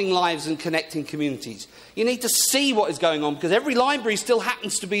supporting lives and connecting communities. You need to see what is going on, because every library still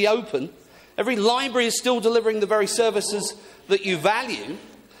happens to be open. Every library is still delivering the very services that you value.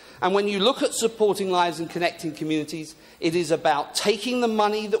 And when you look at supporting lives and connecting communities, it is about taking the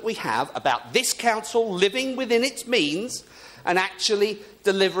money that we have, about this council living within its means, and actually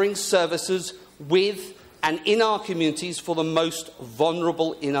delivering services with and in our communities for the most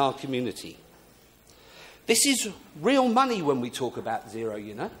vulnerable in our community. This is real money when we talk about zero,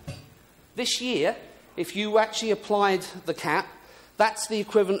 you know. This year, if you actually applied the cap, that's the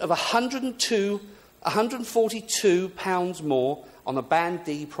equivalent of £142 more on a Band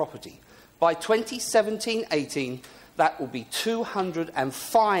D property. By 2017-18, that will be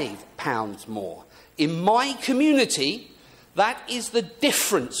 £205 more. In my community, that is the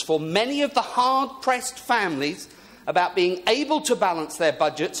difference for many of the hard-pressed families about being able to balance their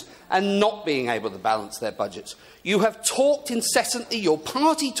budgets and not being able to balance their budgets. You have talked incessantly, your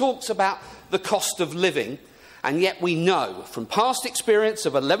party talks about the cost of living, and yet we know from past experience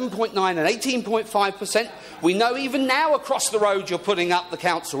of 11.9 and 18.5%, we know even now across the road you're putting up the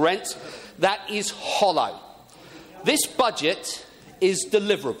council rents, that is hollow. This budget is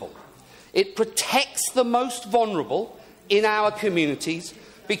deliverable. It protects the most vulnerable in our communities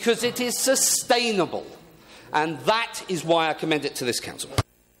because it is sustainable. And that is why I commend it to this council.